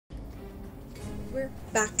we're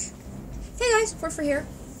back. Hey guys, we're here.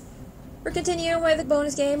 We're continuing with the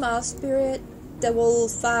bonus game of Spirit, the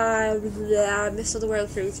Wolf, Mist of the World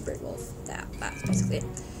Fruit, Spirit Wolf. That's basically it.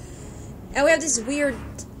 And we have this weird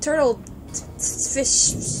turtle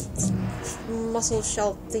fish mussel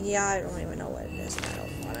shell thingy. I don't even know what it is. I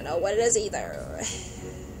don't want to know what it is either.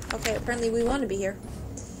 Okay, apparently we want to be here.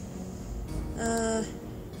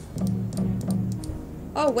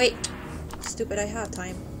 Oh wait. Stupid, I have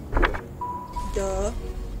time. Duh.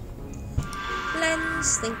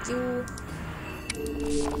 Lens, thank you.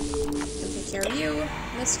 I'll take care of you,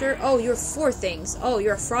 mister. Oh, you're 4 things. Oh,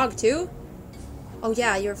 you're a frog too? Oh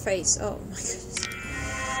yeah, your face. Oh my goodness.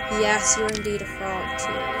 Yes, you're indeed a frog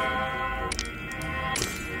too.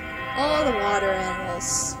 All the water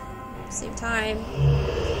animals. Same time.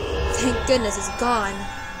 Thank goodness it's gone.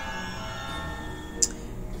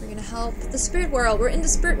 We're gonna help the spirit world. We're in the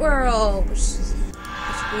spirit world. Which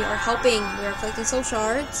we are helping. We are collecting soul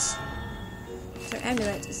shards. Our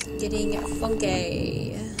amulet is getting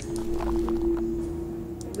funky.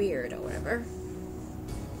 Weird or whatever.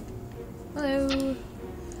 Hello.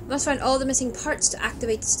 Must find all the missing parts to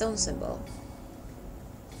activate the stone symbol.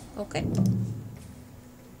 Okay.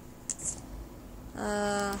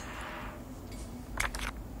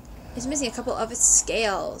 It's missing a couple of its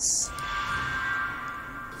scales.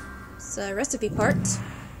 It's a recipe part.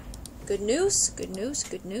 Good news, good news,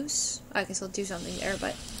 good news. I guess I'll do something there,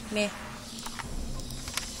 but meh.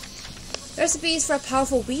 The recipe is for a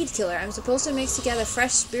powerful weed killer. I'm supposed to mix together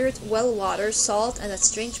fresh spirit, well water, salt, and that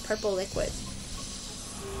strange purple liquid.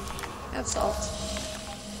 I have salt.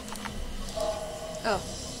 Oh.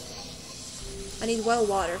 I need well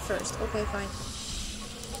water first. Okay, fine.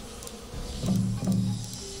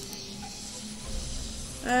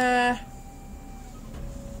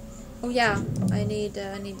 Oh yeah, I need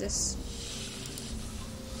this.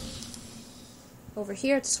 Over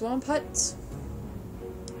here at the swamp hut.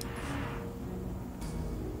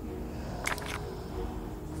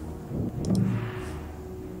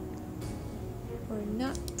 Or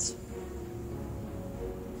not.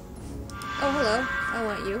 Oh, hello. I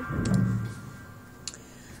want you.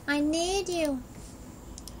 I need you.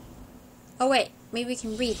 Oh wait, maybe we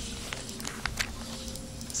can read.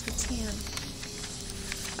 Yes, we can.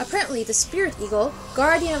 Apparently, the spirit eagle,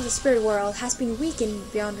 guardian of the spirit world, has been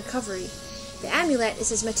weakened beyond recovery. The amulet is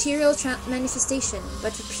his material manifestation,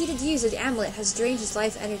 but repeated use of the amulet has drained his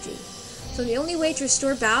life energy. So the only way to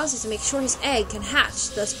restore balance is to make sure his egg can hatch,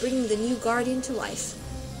 thus bringing the new guardian to life.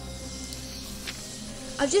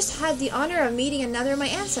 I've just had the honor of meeting another of my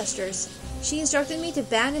ancestors. She instructed me to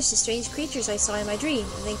banish the strange creatures I saw in my dream,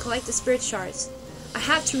 and then collect the spirit shards. I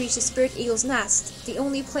have to reach the spirit eagle's nest, the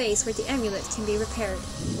only place where the amulet can be repaired.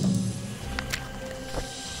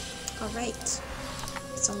 Alright.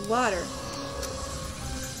 Some water.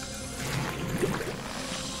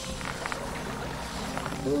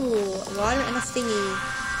 Ooh, water and a thingy.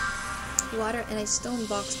 Water and a stone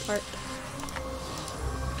box part.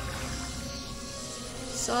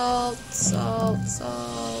 Salt, salt,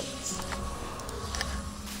 salt.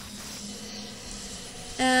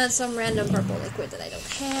 And some random purple liquid that I don't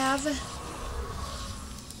have.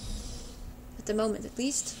 At the moment, at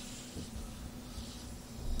least.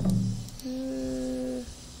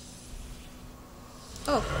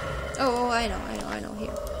 Oh, I know,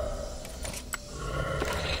 here.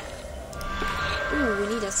 Ooh, we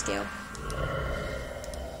need a scale.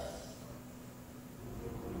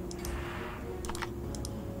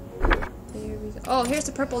 There we go. Oh, here's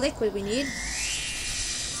the purple liquid we need.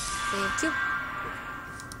 Thank you.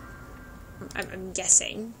 I'm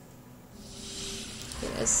guessing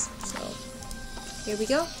it is. So, here we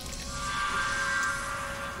go.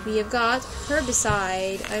 We have got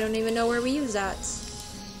herbicide. I don't even know where we use that.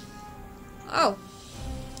 Oh.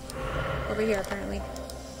 Over here, apparently.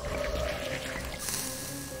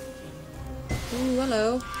 Ooh,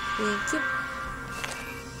 hello. Thank you.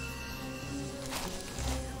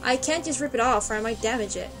 I can't just rip it off or I might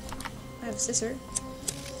damage it. I have a scissor.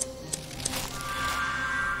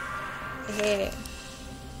 Hey.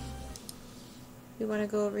 We want to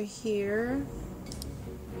go over here.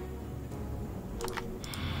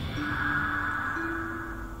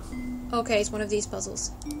 Okay, it's one of these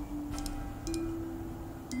puzzles.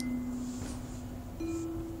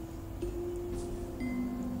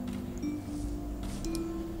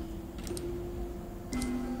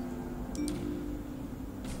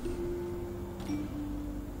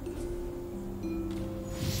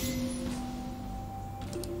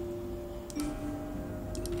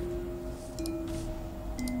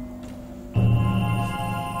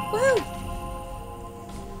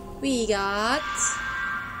 We got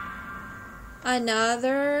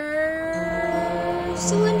Another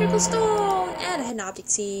cylindrical stone and an object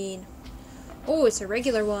scene. Oh, it's a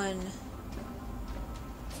regular one.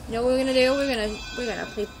 You know what we're gonna do? We're gonna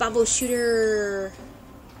play bubble shooter.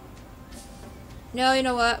 No, you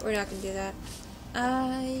know what? We're not gonna do that.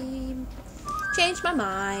 I changed my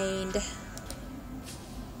mind.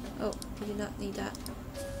 Oh, we do not need that.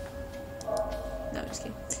 No, I'm just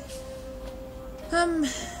kidding.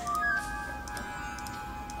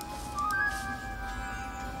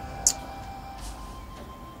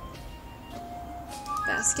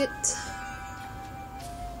 Basket.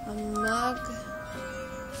 A mug.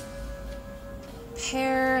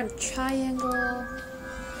 Pear and triangle.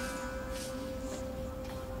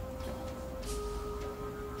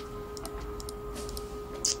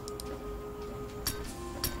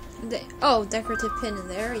 Oh, decorative pin in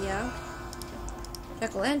there, yeah.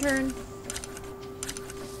 Jack-o'-lantern.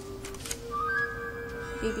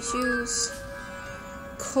 Baby shoes.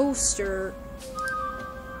 Coaster.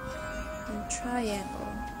 And triangle.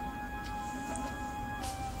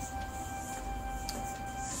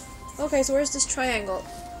 Okay, so where's this triangle?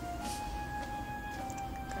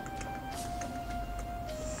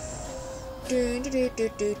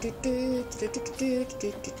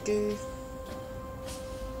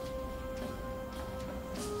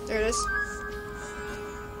 There it is.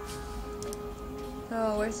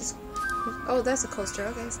 Oh, where's this? Oh, that's a coaster.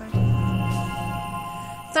 Okay, fine.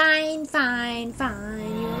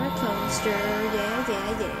 Fine. You're a coaster. Yeah.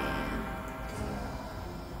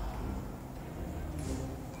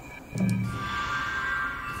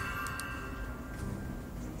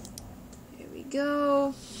 Here we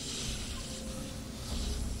go.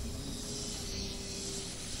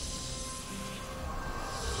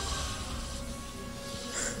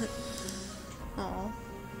 Oh.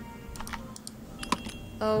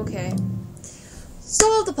 Okay.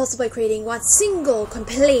 Solve the puzzle by creating one single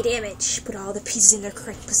complete image. Put all the pieces in their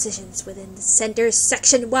correct positions within the center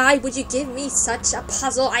section. Why would you give me such a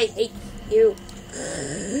puzzle? I hate you.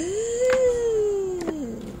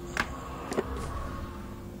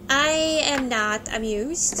 I am not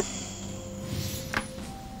amused.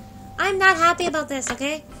 I'm not happy about this,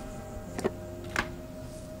 okay?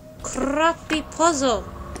 Crappy puzzle.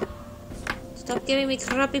 Stop giving me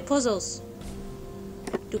crappy puzzles.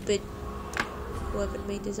 Stupid. Whoever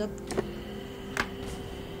made this up.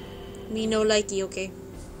 Me no likey, okay?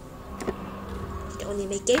 You can only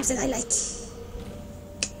make games that I like.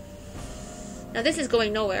 Now this is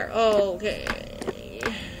going nowhere. Oh, okay.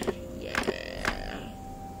 Yeah.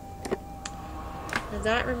 Now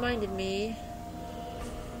that reminded me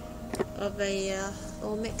of a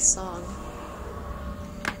old mix song.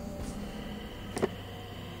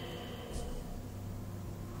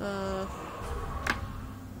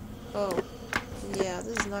 Oh. Yeah,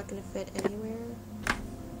 this is not gonna fit anywhere.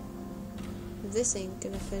 This ain't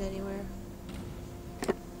gonna fit anywhere.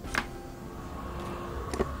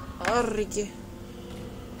 Arrgh.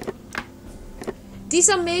 This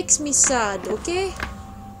makes me sad, okay?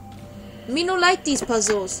 Me no like these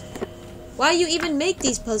puzzles. Why you even make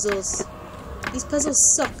these puzzles? These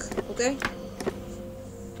puzzles suck, okay?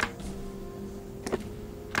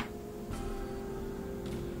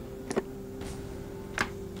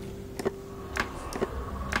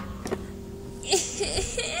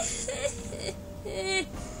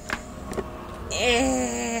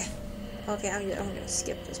 Okay, I'm gonna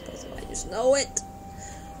skip this puzzle. I just know it.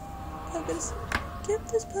 I'm gonna skip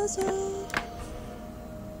this puzzle.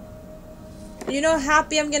 You know how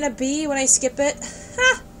happy I'm gonna be when I skip it?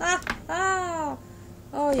 Ha ha ha!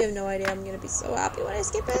 Oh, you have no idea. I'm gonna be so happy when I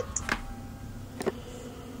skip it.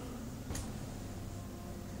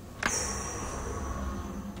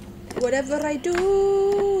 Whatever I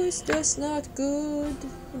do is just not good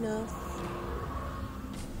enough.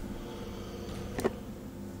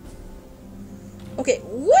 Okay,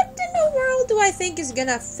 what in the world do I think is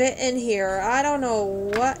gonna fit in here? I don't know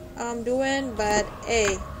what I'm doing, but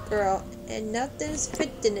hey, girl, and nothing's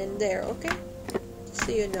fitting in there, okay? Just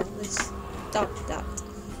so you know, let's stop that.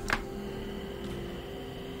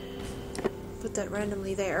 Put that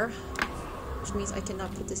randomly there, which means I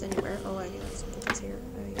cannot put this anywhere. Oh, I guess put this here,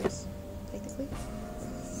 I guess, technically.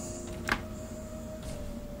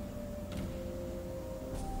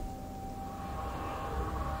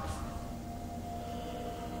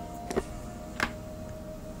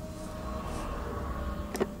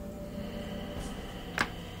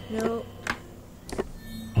 No.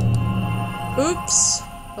 Oops.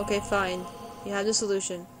 Okay, fine. You have the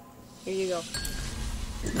solution. Here you go.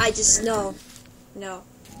 I just know. No.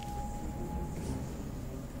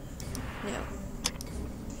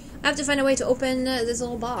 I have to find a way to open this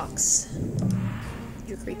little box.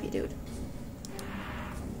 You're creepy, dude.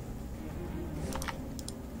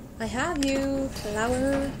 I have you,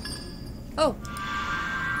 flower. Oh.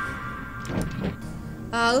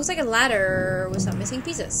 Looks like a ladder with some missing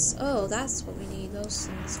pieces. Oh, that's what we need those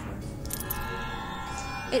things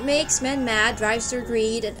for. It makes men mad, drives their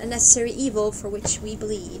greed, and unnecessary evil for which we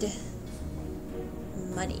bleed.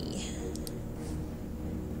 Money.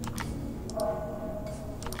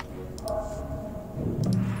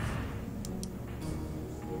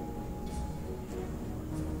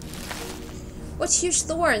 What's huge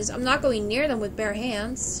thorns? I'm not going near them with bare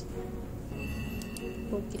hands.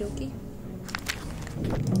 Okie dokie.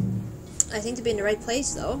 I think to be in the right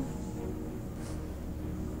place, though.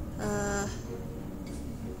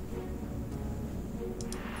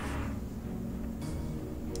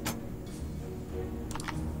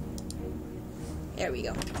 There we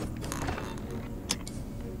go.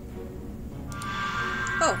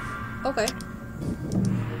 Oh, okay.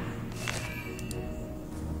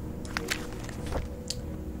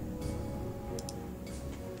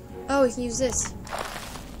 Oh, we can use this.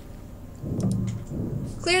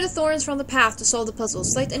 Clear the thorns from the path to solve the puzzle.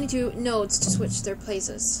 Select any two nodes to switch their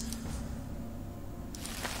places.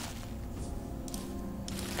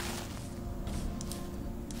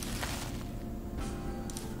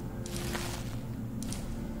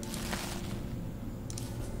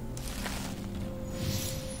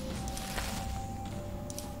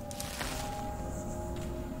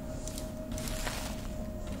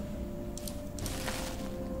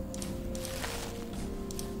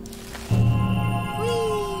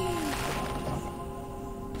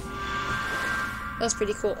 That's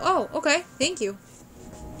pretty cool. Oh, okay. Thank you.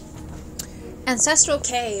 Ancestral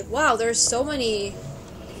Cave. Wow, there's so many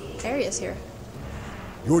areas here.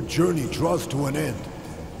 Your journey draws to an end.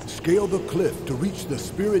 Scale the cliff to reach the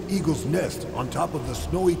Spirit Eagle's nest on top of the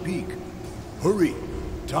snowy peak. Hurry.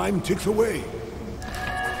 Time ticks away.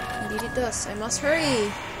 Indeed it does. I must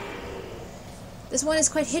hurry. This one is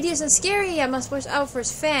quite hideous and scary. I must watch out for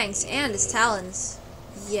his fangs and his talons.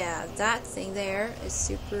 Yeah, that thing there is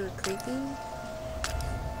super creepy.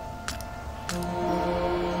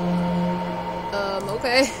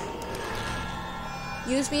 Okay.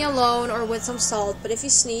 Use me alone or with some salt, but if you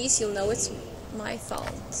sneeze, you'll know it's my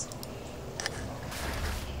fault.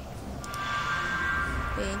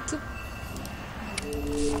 Thank you.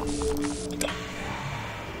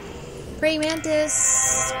 Praying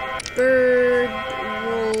mantis, bird,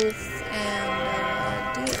 wolf,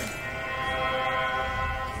 and deer.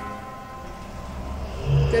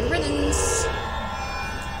 Good riddance.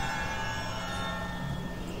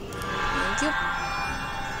 Thank you.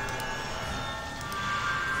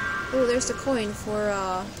 Oh, there's the coin for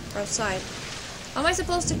outside. How am I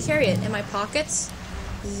supposed to carry it? In my pockets?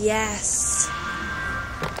 Yes.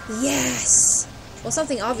 Yes. Well,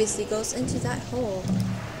 something obviously goes into that hole.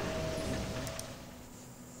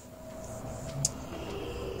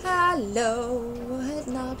 Hello, I have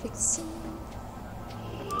not been seen.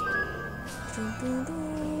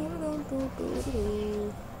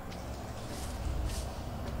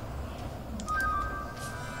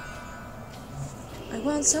 I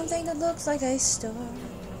want something that looks like a star.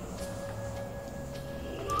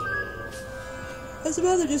 That's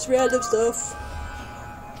about it, just random stuff.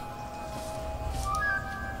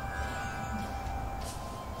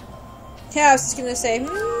 Yeah, I was just gonna say,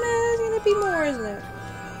 there's gonna be more, isn't it?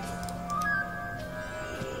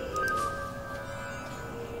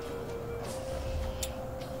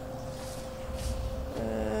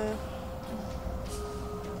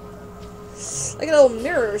 Like a little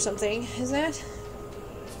mirror or something, isn't it?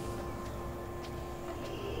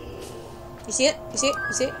 You see it? You see it?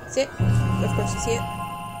 You see it? You see it? Of course you see it.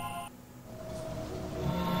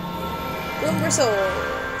 Boom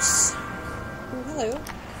bristles. Oh, hello.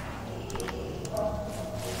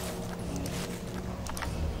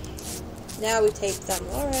 Now we tape them.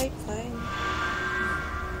 Alright, fine.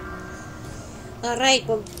 Alright,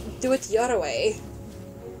 we'll do it the other way.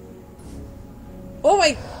 Oh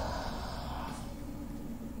my...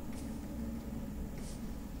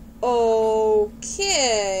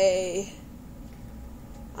 Okay.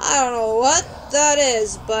 I don't know what that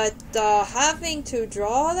is, but having to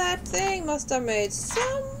draw that thing must have made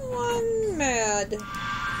someone mad.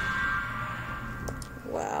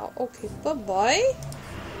 Wow. Okay, bye-bye.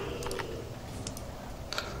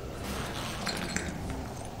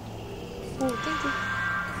 Oh, thank you.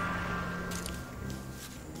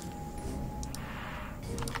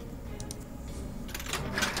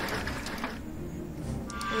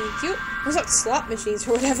 Thank you. What's that, slot machines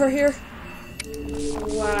or whatever here?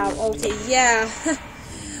 Wow, okay, yeah.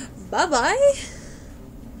 Bye-bye.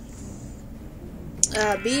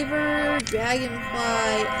 Beaver,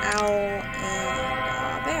 dragonfly, owl,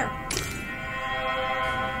 and bear.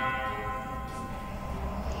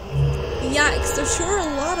 Yikes, there's sure a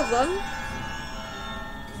lot of them.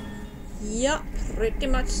 Yup, pretty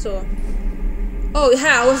much so. Oh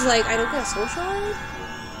yeah, I was like, I don't get a soul shard?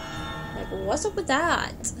 Like, what's up with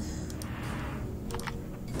that?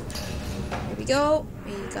 Here we go.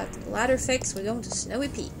 We got the ladder fixed. We're going to Snowy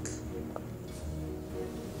Peak.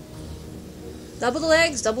 Double the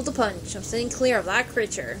legs, double the punch. I'm staying clear of that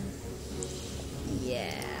creature.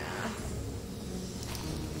 Yeah.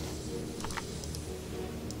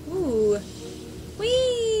 Ooh.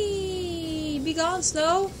 Whee! Be gone,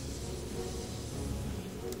 Snow.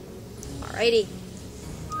 Alrighty.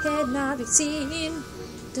 Head not be seen.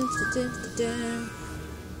 Dun, dun, dun, dun,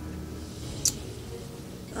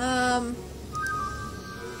 dun.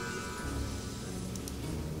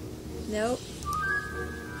 Nope.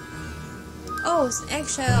 Oh, it's an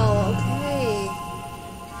eggshell. Okay.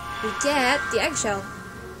 We get the eggshell.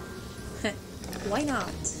 Why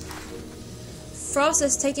not? Frost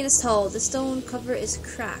has taken its toll. The stone cover is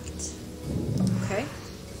cracked. Okay.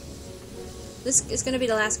 This is gonna be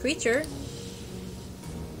the last creature.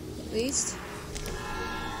 At least.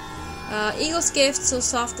 Eagle's gift, so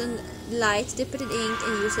soft and light. Dip it in ink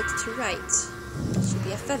and use it to write. It should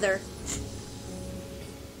be a feather.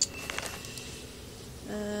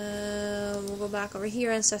 We'll go back over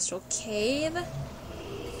here, Ancestral Cave.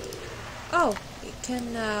 Oh, you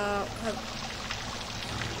can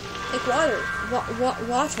take water,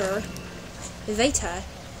 water, Vita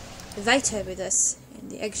with this in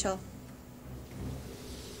the eggshell.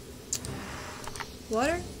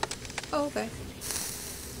 Water? Oh, okay.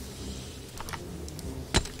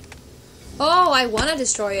 Oh, I want to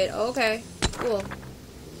destroy it. Okay, cool.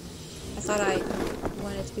 I thought I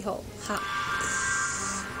wanted it to be whole. Ha.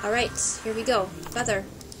 Alright, here we go. Feather.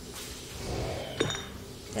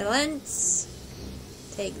 The lens.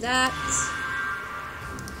 Take that.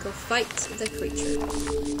 Go fight the creature.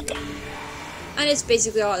 And it's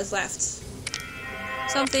basically all that's left.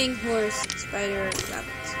 Something, horse, spider, rabbit.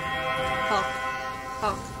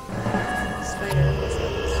 Hawk. Spider, horse,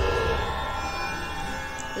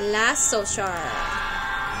 rabbit. Last soul shard.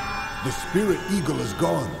 The spirit eagle is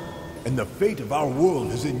gone, and the fate of our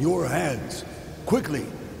world is in your hands. Quickly,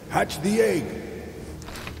 hatch the egg.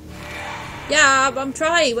 Yeah, I'm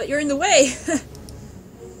trying, but you're in the way.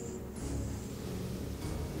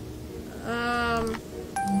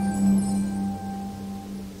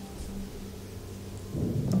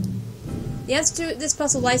 The answer to this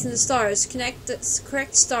puzzle lies in the stars. Connect the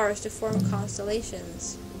correct stars to form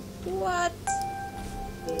constellations. What?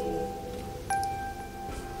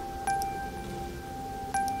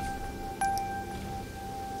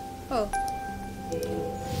 Oh.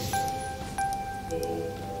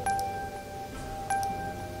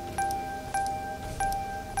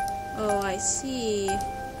 Oh, I see.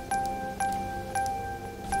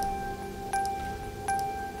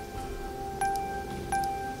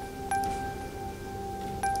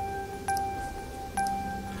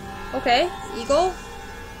 Okay, eagle.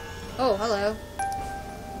 Oh, hello.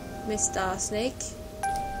 Mr. Snake.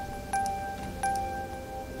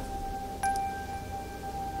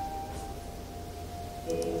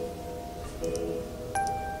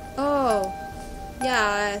 Oh.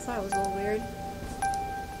 Yeah, I thought it was a little weird.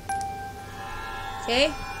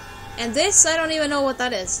 Okay. And this, I don't even know what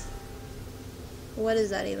that is. What is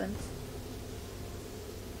that even?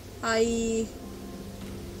 I'm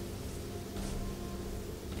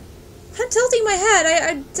tilting my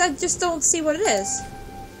head. I just don't see what it is.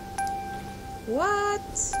 What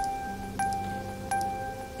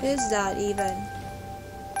is that even?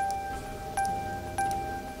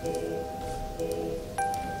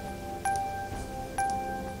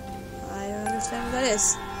 I don't understand what that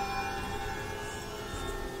is.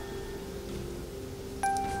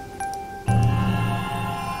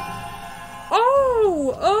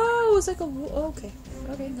 Oh, it's like a... Okay.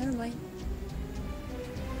 Okay, never mind.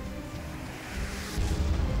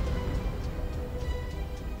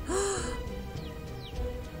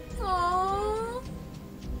 Aww.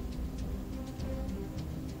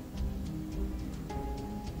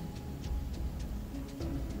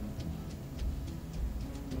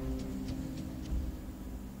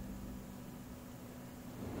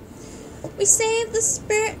 We saved the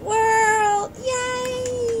spirit world!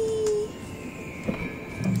 Yay!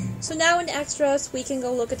 So now in extras, we can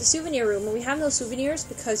go look at the souvenir room. And we have no souvenirs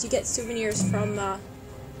because you get souvenirs from,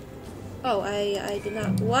 Oh, I did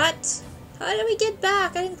not... What? How did we get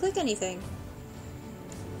back? I didn't click anything.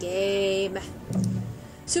 Game.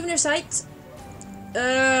 Souvenir site.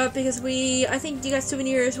 Because I think you got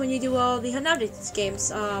souvenirs when you do all the Hanaudits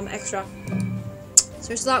games, extra. So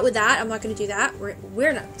there's a lot with that. I'm not going to do that.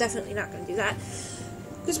 We're definitely not going to do that.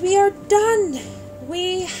 Because we are done.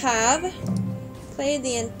 We have played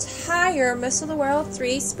the entire Mist of the World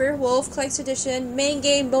 3 Spirit Wolf Collector's Edition, main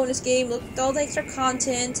game, bonus game, look at all the extra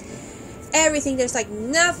content, everything. There's like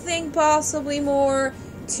nothing possibly more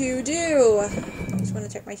to do. I just want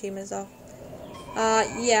to check my achievements though.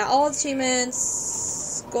 Yeah, all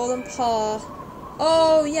achievements, Golden Paw.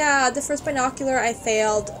 Oh yeah, the first binocular I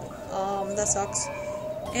failed. That sucks.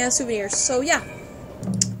 And souvenirs. So yeah,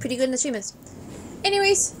 pretty good in achievements.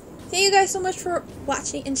 Anyways, thank you guys so much for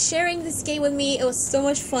watching and sharing this game with me. It was so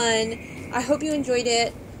much fun. I hope you enjoyed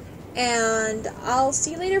it. And I'll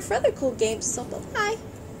see you later for other cool games. So bye.